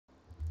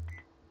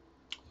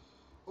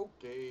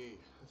Okay,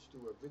 let's do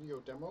a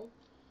video demo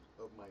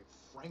of my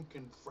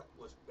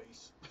frankenFretless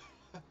bass.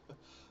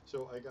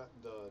 So I got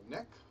the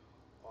neck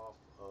off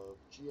of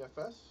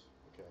GFS.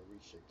 Okay, I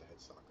reshaped the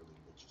headstock a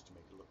little bit just to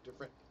make it look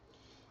different.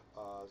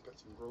 It's got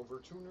some Grover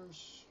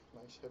tuners,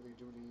 nice heavy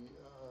duty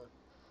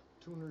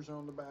tuners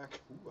on the back.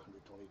 Ooh,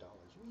 $120.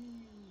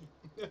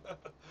 Whee!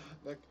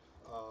 Neck.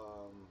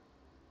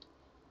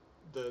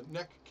 The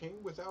neck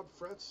came without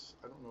frets.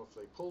 I don't know if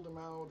they pulled them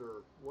out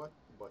or what,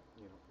 but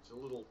you know, it's a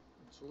little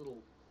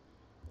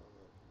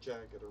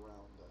jagged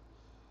around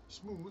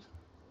smooth,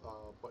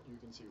 but you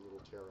can see a little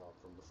tear out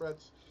from the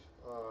frets.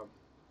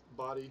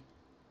 Body,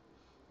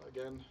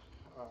 again,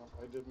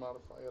 I did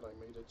modify it. I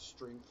made it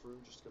string through,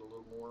 just get a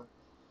little more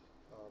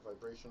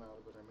vibration out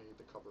of it. I made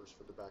the covers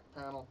for the back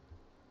panel.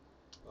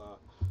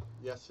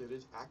 Yes, it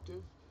is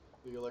active.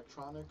 The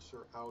electronics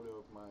are out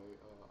of my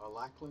a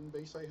Lakland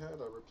bass I had.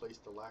 I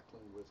replaced the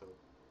Lakland with a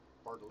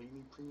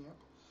Bartolini preamp.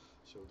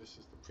 So this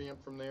is the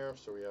preamp from there.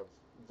 So we have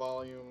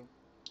volume,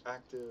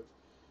 active,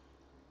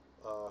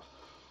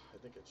 I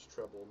think it's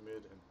treble,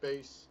 mid, and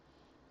bass.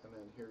 And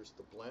then here's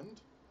the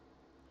blend.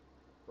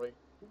 Right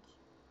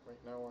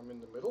now I'm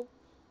in the middle.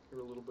 Hear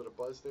a little bit of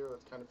buzz there.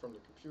 That's kind of from the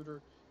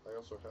computer. I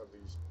also have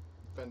these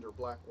Fender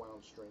black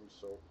wound strings,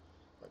 so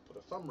I put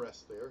a thumb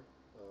rest there,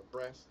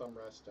 brass thumb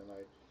rest, and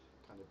I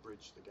kind of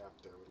bridged the gap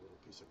there with a little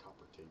piece of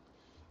copper tape.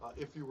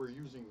 If you were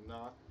using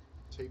not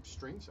tape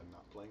strings and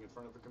not playing in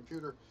front of a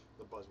computer,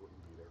 the buzz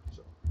wouldn't be there.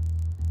 So.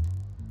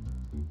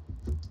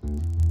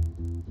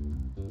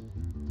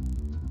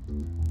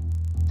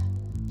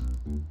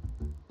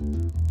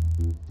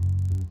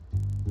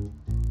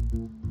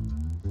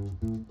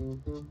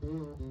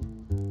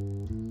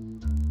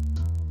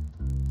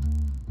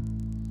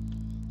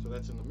 So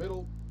that's in the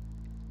middle.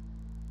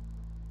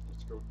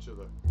 Let's go to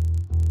the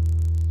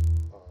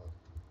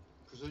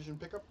precision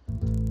pickup.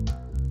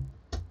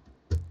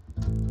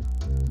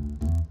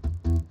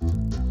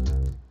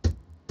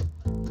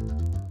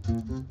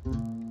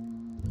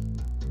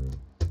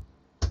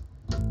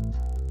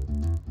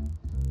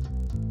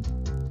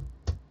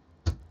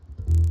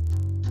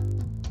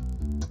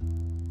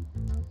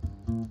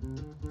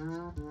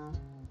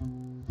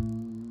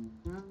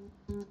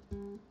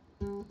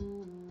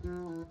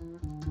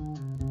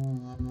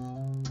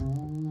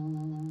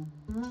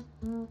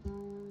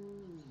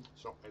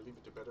 So I leave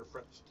it to better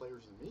fretless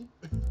players than me.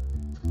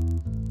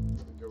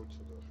 We go to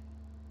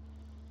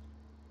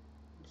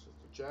this is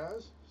the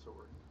jazz. So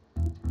we're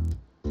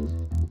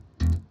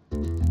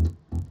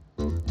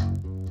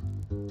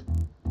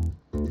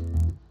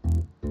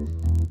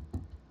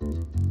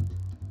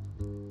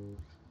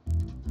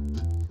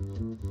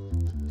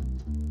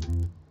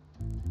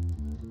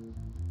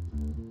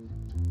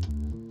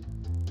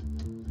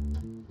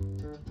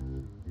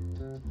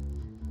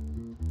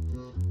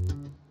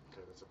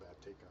okay, that's a bad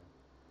take on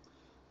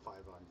 5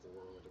 on 4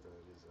 or whatever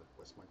that is, a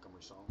West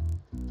Montgomery song.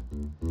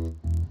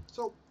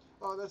 So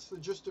that's the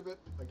gist of it.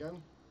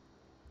 Again,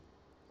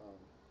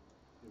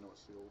 you know,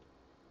 it's the old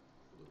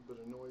little bit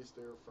of noise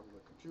there from the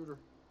computer.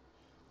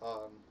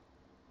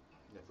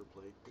 Never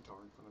played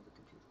guitar in front of a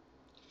computer.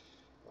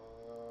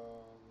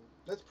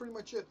 That's pretty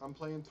much it. I'm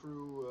playing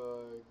through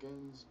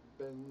Ben's,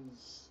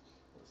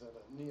 what was that,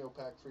 a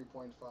Neopac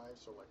 3.5,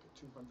 so like a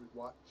 200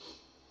 watt.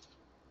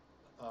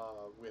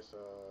 With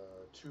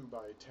a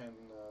 2x10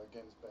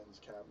 Ben's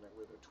cabinet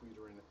with a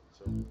tweeter in it.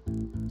 So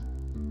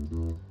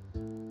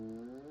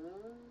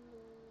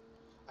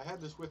I had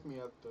this with me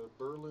at the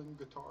Berlin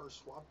Guitar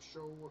Swap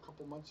Show a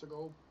couple months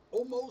ago.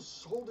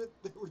 Almost sold it.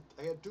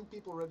 I had 2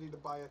 people ready to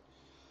buy it.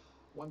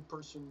 One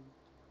person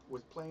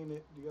was playing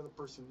it, the other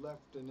person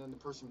left, and then the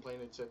person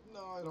playing it said,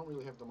 "No, I don't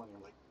really have the money."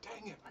 I'm like,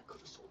 dang it, I could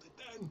have sold it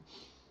then.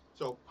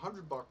 So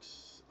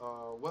 $100,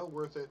 well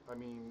worth it. I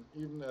mean,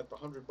 even at the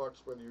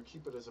 $100, whether you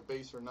keep it as a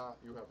bass or not,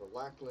 you have a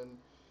Lakland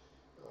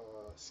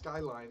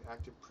Skyline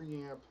active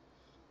preamp.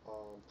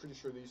 Pretty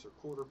sure these are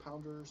quarter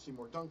pounders,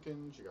 Seymour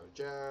Duncans. You got a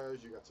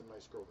jazz, you got some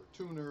nice Grover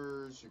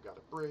tuners, you got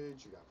a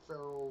bridge, you got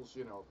ferrules.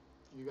 You know,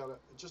 you got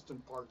just in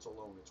parts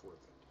alone, it's worth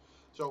it.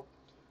 So,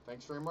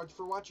 thanks very much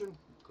for watching.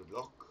 Good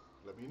luck.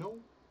 Let me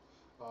know.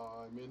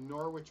 I'm in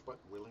Norwich, but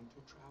willing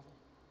to travel.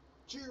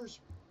 Cheers.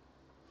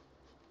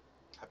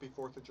 Happy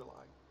 4th of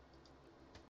July.